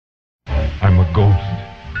ghost.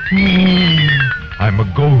 I'm a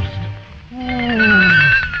ghost.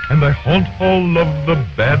 And I haunt all of the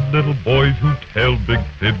bad little boys who tell big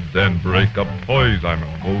fibs and break up toys. I'm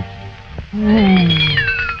a ghost.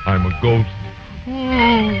 I'm a ghost.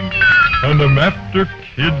 And I'm after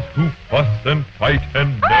kids who fuss and fight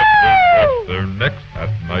and never wash their necks at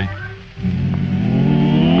night.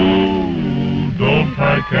 Ooh, don't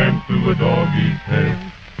tie cans to a doggy's head.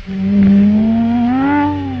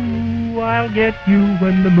 Ooh, I'll get you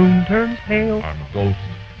when the moon turns pale. I'm a ghost.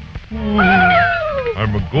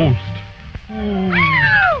 I'm a ghost.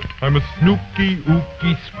 I'm a snooky,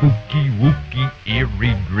 ooky, spooky, wooky,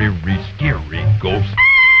 eerie, dreary, scary ghost.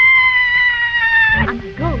 I'm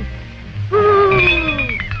a ghost.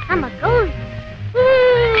 Ooh, I'm a ghost.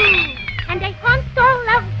 Ooh, and I haunt all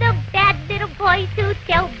of the bad little boys who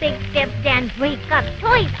tell big fibs and break up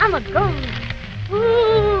toys. I'm a ghost.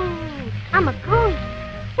 Ooh, I'm a ghost.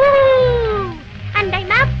 Ooh, and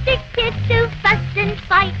I'm after kids who fuss and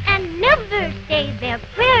fight and never say their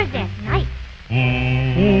prayers at night. Ooh,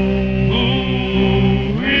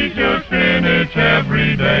 we just finish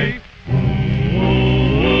every day. Ooh,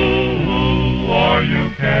 or you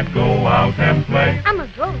can't go out and